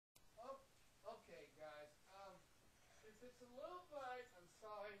it's a little bright, I'm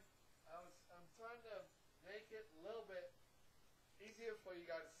sorry. I'm trying to make it a little bit easier for you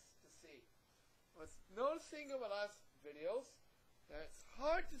guys to see. I was noticing in my last videos that it's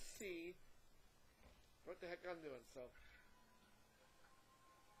hard to see what the heck I'm doing. So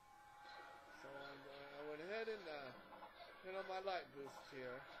I went ahead and turn on my light boost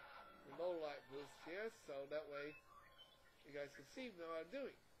here, the low light boost here, so that way you guys can see what I'm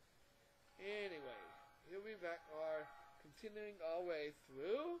doing. Anyway, here we back are continuing our way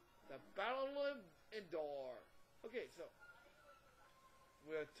through the Battle of Endor. Okay, so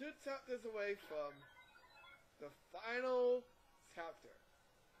we're 2 chapters away from the final chapter.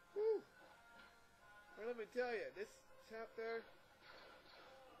 Whew. Well, let me tell you, this chapter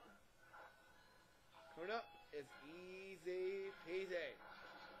coming up is easy peasy.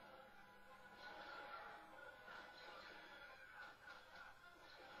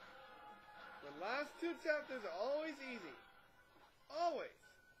 The last 2 chapters are always easy. Always.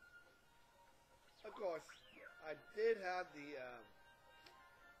 Of course, I did have the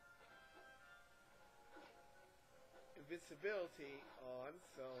invincibility on,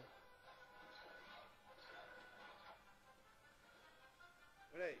 so.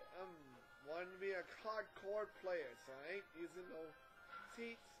 But hey, I'm wanting to be a hardcore player, so I ain't using no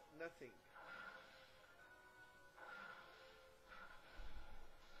cheats, nothing.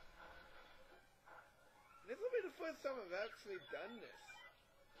 This will be the first time I've actually done this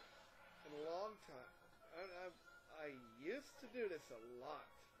in a long time. I used to do this a lot.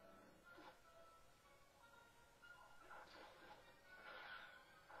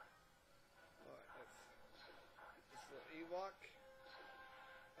 Alright, let's this little Ewok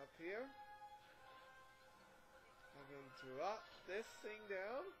up here. I'm going to drop this thing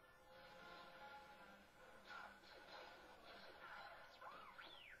down.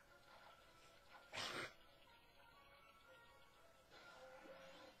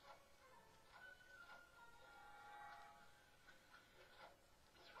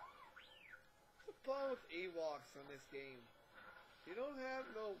 The problem with Ewoks on this game, you don't have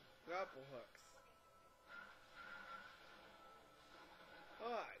no grapple hooks.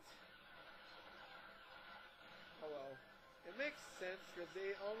 Alright. Oh well. It makes sense because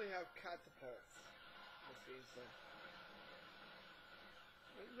they only have catapults. Let's see, so it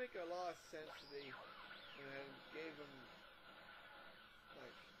would make a lot of sense if they gave them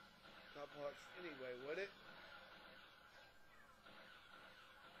like grapple hooks anyway, would it?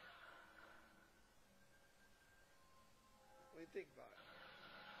 What do you think about it?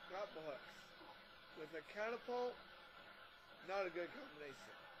 Grapple hooks with a catapult, not a good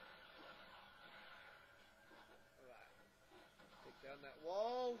combination. Alright. Take down that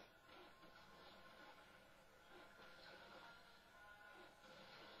wall.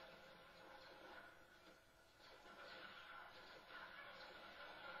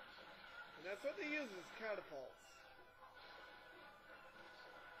 And that's what they use is catapults.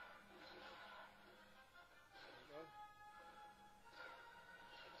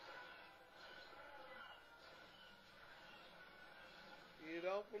 You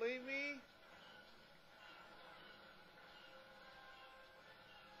don't believe me?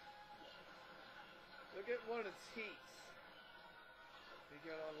 Look at one of its heats. You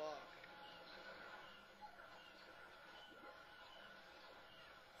can unlock.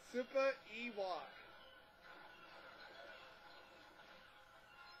 Super Ewok.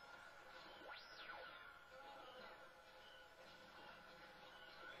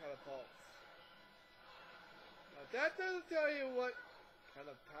 Catapults. Now that doesn't tell you what kind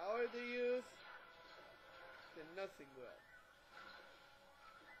of power they use, then nothing will.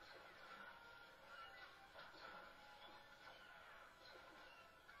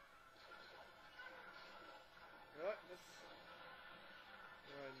 Alright, let's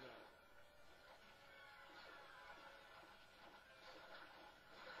run now.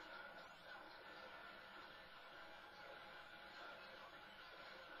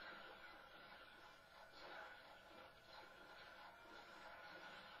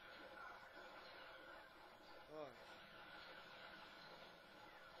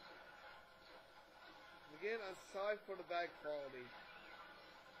 Again, I'm sorry for the bad quality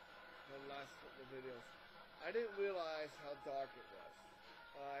of the last couple of videos. I didn't realize how dark it was.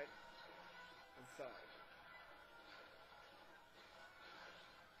 Alright? I'm sorry.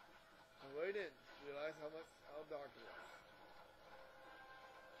 I really didn't realize how dark it was.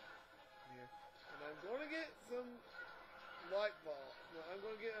 Here. And I'm going to get some light bulb. No, I'm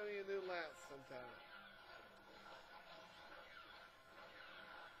going to get a new lamp sometime.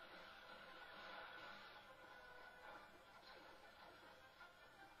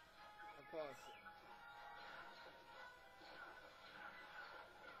 Pause it.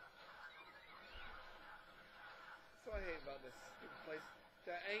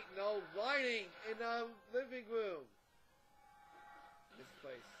 ain't no lighting in the living room. This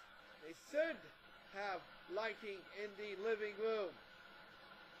place. They should have lighting in the living room.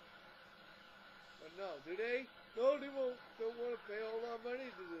 But no, do they? No, they won't. Don't want to pay a whole lot of money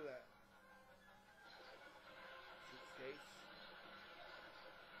to do that. Cheapskates.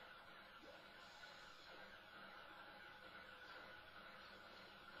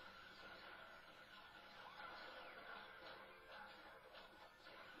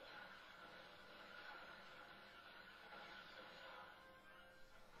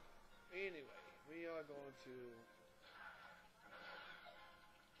 Anyway, we are going to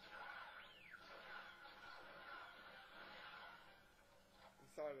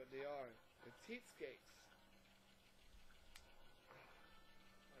I'm sorry, but they are. They're cheapskates.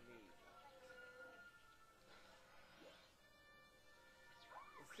 I need.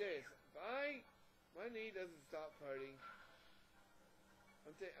 It's serious. My knee doesn't stop hurting.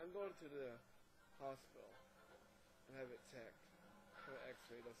 I'm going to the hospital and have it checked for an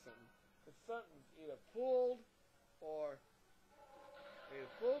X-ray or something. If something's either pulled or they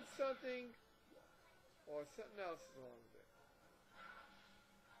pulled something or something else is wrong with it.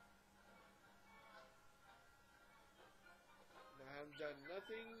 I haven't done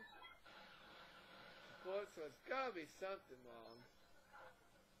nothing to pull it, so it's gotta be something wrong.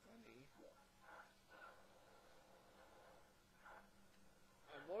 Funny.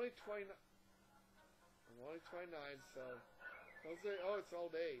 I'm only 29, so don't say, oh, it's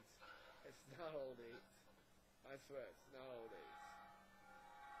old age. It's not old age. I swear, it's not old age.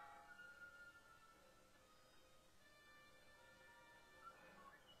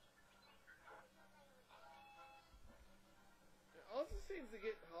 It also seems to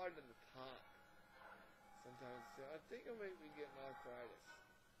get hard in the top. Sometimes, so I think I might be getting arthritis.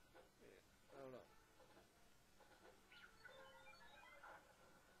 Yeah, I don't know.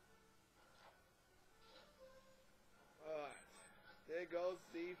 Alright. There goes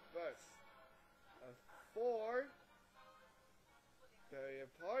the first of 4 barrier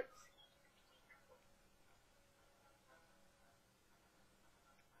parts.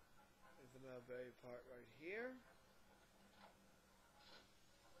 There's another barrier part right here.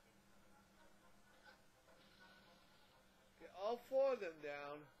 Get all 4 of them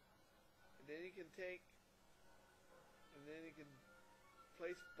down, and then you can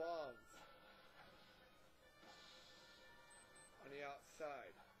place bombs on the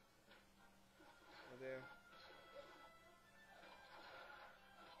outside. There.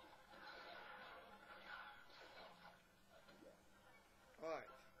 Alright.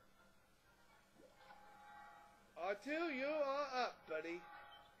 R2, you are up, buddy.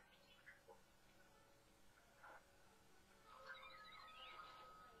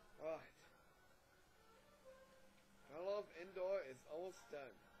 Alright. Battle of Endor is almost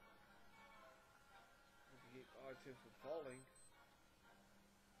done. We can keep R2 from falling.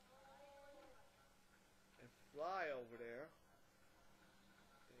 And fly over there.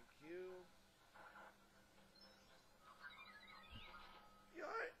 Thank you. You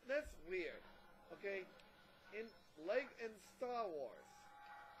know, that's weird. Okay? In Star Wars.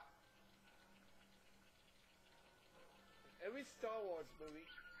 Every Star Wars movie,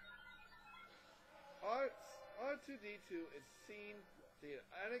 R2-D2 is seen to either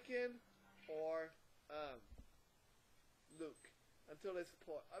Anakin or Luke until this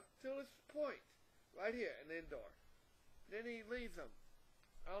point, right here in Endor. Then he leaves them.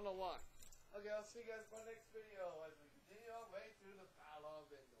 I don't know why. Okay, I'll see you guys in my next video as we continue our way through the Battle of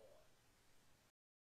Endor.